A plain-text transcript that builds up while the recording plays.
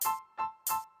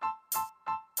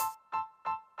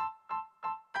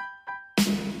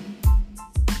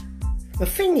The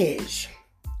thing is,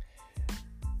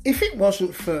 if it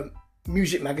wasn't for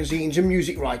music magazines and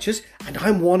music writers, and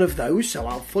I'm one of those, so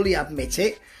I'll fully admit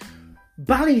it,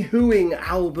 ballyhooing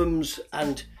albums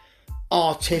and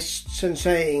artists and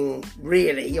saying,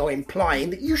 really, or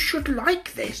implying that you should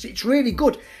like this, it's really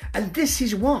good. And this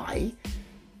is why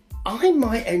I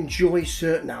might enjoy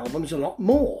certain albums a lot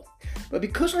more. But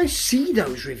because I see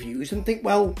those reviews and think,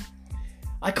 well,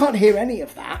 I can't hear any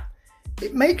of that,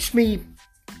 it makes me...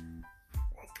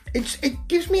 It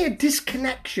gives me a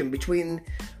disconnection between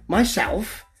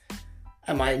myself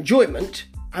and my enjoyment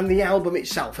and the album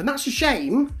itself. And that's a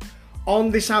shame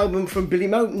on this album from Billy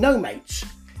No Mates.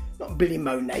 Not Billy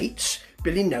Mo Nates,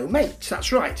 Billy No Mates,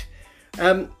 that's right.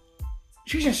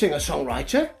 She's a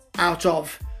singer-songwriter out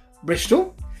of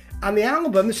Bristol. And the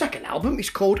album, the second album, is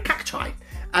called Cacti.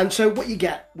 And so what you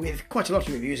get with quite a lot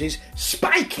of reviews is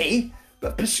spiky,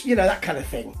 but, you know, that kind of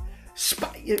thing.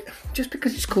 Just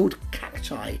because it's called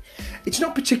Cacti, it's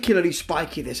not particularly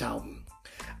spiky, this album.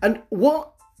 And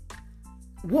what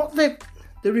the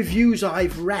reviews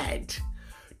I've read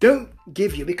don't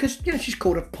give you, because, you know, she's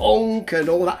called a punk and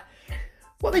all that.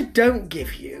 What they don't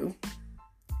give you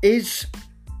is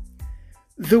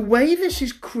the way this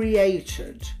is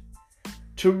created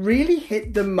to really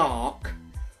hit the mark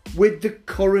with the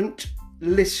current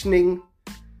listening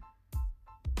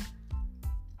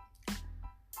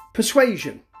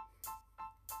persuasion.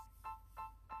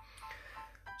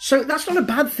 So that's not a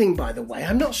bad thing, by the way.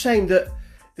 I'm not saying that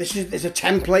there's a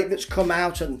template that's come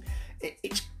out and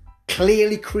it's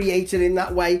clearly created in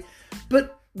that way.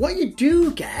 But what you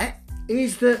do get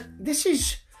is that this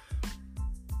is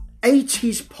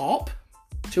 80s pop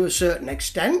to a certain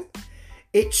extent.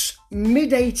 It's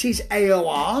mid-80s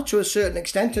AOR to a certain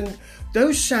extent, and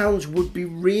those sounds would be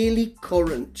really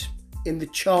current in the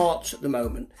charts at the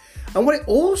moment. And what it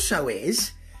also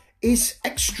is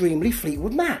extremely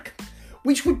Fleetwood Mac,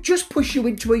 which would just push you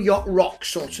into a yacht rock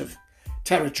sort of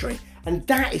territory. And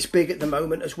that is big at the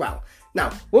moment as well.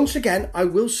 Now, once again, I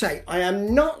will say, I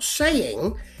am not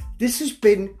saying this has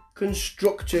been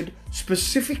constructed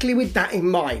specifically with that in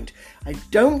mind. I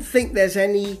don't think there's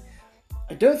any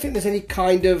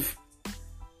kind of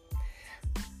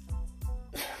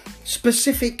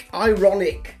specific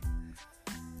ironic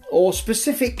or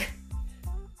specific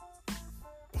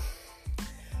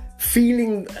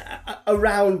feeling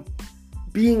around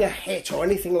being a hit or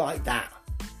anything like that.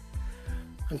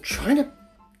 I'm trying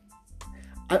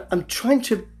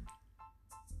to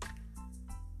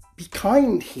be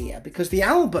kind here, because the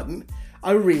album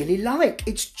I really like.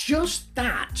 It's just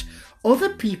that other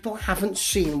people haven't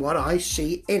seen what I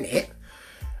see in it,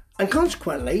 and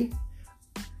consequently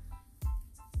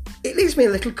it leaves me a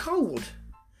little cold.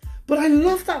 But I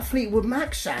love that Fleetwood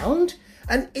Mac sound,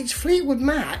 and it's Fleetwood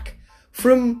Mac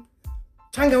from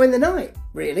Tango in the Night,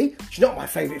 really. It's not my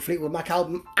favourite Fleetwood Mac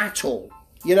album at all.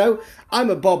 You know, I'm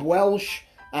a Bob Welsh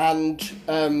and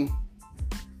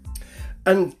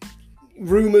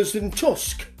Rumours and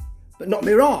Tusk, but not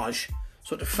Mirage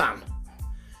sort of fan.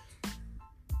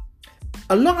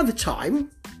 A lot of the time,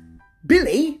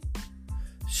 Billy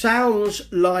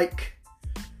sounds like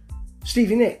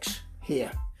Stevie Nicks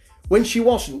here, when she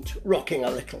wasn't rocking a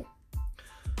little.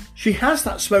 She has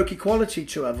that smoky quality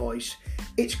to her voice.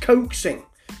 It's coaxing.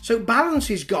 So Balance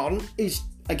Is Gone is,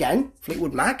 again,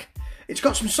 Fleetwood Mac. It's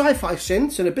got some sci-fi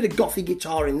synths and a bit of gothy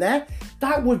guitar in there.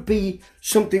 That would be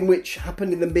something which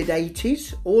happened in the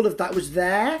mid-80s. All of that was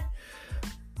there.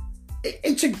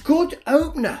 It's a good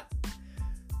opener.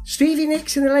 Stevie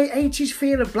Nicks in the late 80s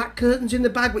feel of Black Curtains in the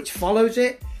Bag, which follows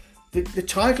it. The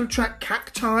title track,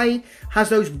 Cacti, has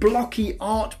those blocky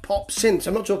art pop synths.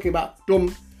 I'm not talking about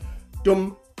dum,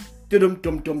 dum, dum,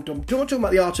 dum, dum, dum. I'm not talking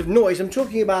about the art of noise. I'm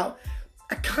talking about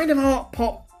a kind of art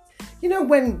pop. You know,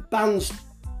 when bands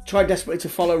tried desperately to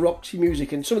follow Roxy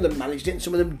Music, and some of them managed it and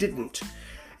some of them didn't.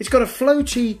 It's got a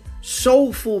floaty,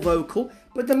 soulful vocal,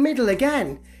 but the middle,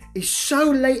 again, is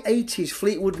so late 80s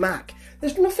Fleetwood Mac.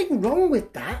 There's nothing wrong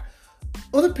with that.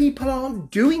 Other people aren't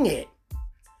doing it.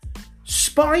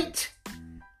 Spite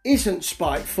isn't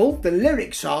spiteful. The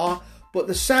lyrics are, but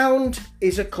the sound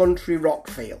is a country rock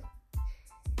feel.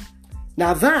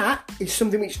 Now that is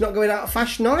something which is not going out of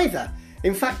fashion either.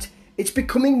 In fact, it's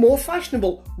becoming more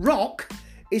fashionable. Rock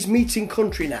is meeting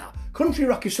country now. Country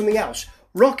rock is something else.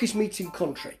 Rock is meeting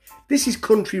country. This is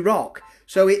country rock.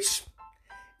 So it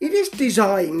is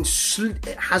designed,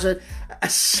 it has a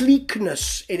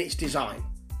sleekness in its design.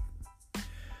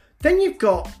 Then you've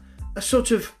got a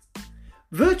sort of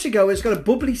Vertigo has got a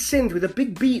bubbly synth with a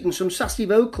big beat and some sassy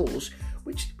vocals,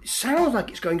 which sounds like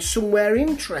it's going somewhere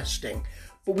interesting.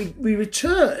 But we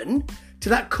return to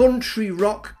that country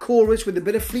rock chorus with a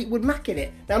bit of Fleetwood Mac in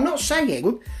it. Now, I'm not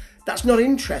saying that's not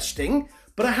interesting,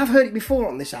 but I have heard it before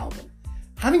on this album.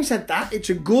 Having said that, it's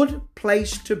a good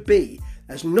place to be.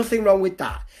 There's nothing wrong with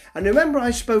that. And remember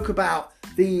I spoke about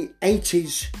the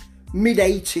 80s,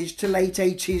 mid-80s to late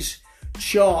 80s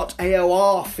chart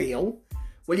AOR feel?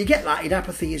 Well, you get that in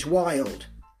Apathy Is Wild.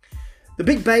 The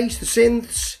big bass, the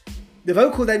synths, the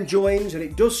vocal then joins, and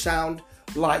it does sound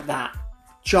like that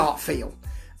chart feel.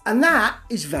 And that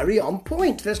is very on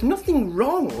point. There's nothing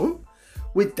wrong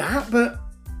with that, but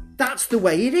that's the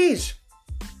way it is.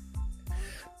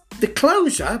 The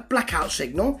closer, Blackout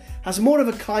Signal, has more of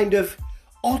a kind of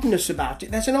oddness about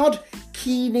it. There's an odd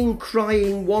keening,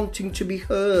 crying, wanting to be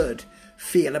heard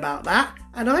feel about that,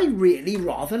 and I really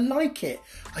rather like it.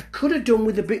 I could have done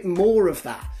with a bit more of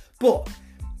that, but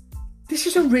this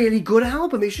is a really good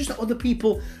album. It's just that other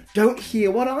people don't hear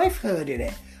what I've heard in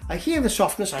it. I hear the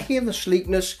softness, I hear the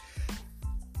sleekness,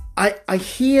 I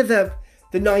hear the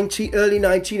early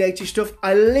 1980s stuff.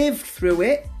 I lived through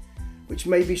it, which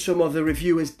maybe some other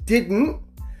reviewers didn't,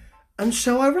 and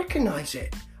so I recognise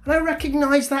it. And I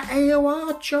recognise that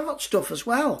AOR chart stuff as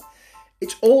well.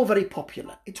 It's all very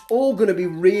popular. It's all going to be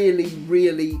really,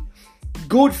 really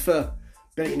good for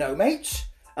Billy No Mates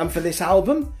and for this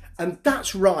album. And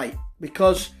that's right,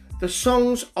 because the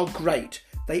songs are great.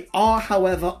 They are,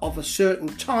 however, of a certain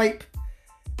type,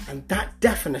 and that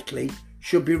definitely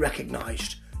should be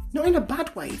recognised. Not in a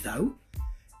bad way, though.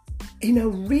 In a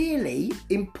really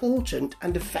important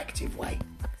and effective way.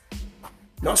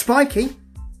 Not spiky,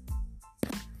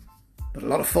 but a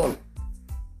lot of fun.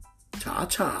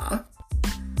 Ta-ta.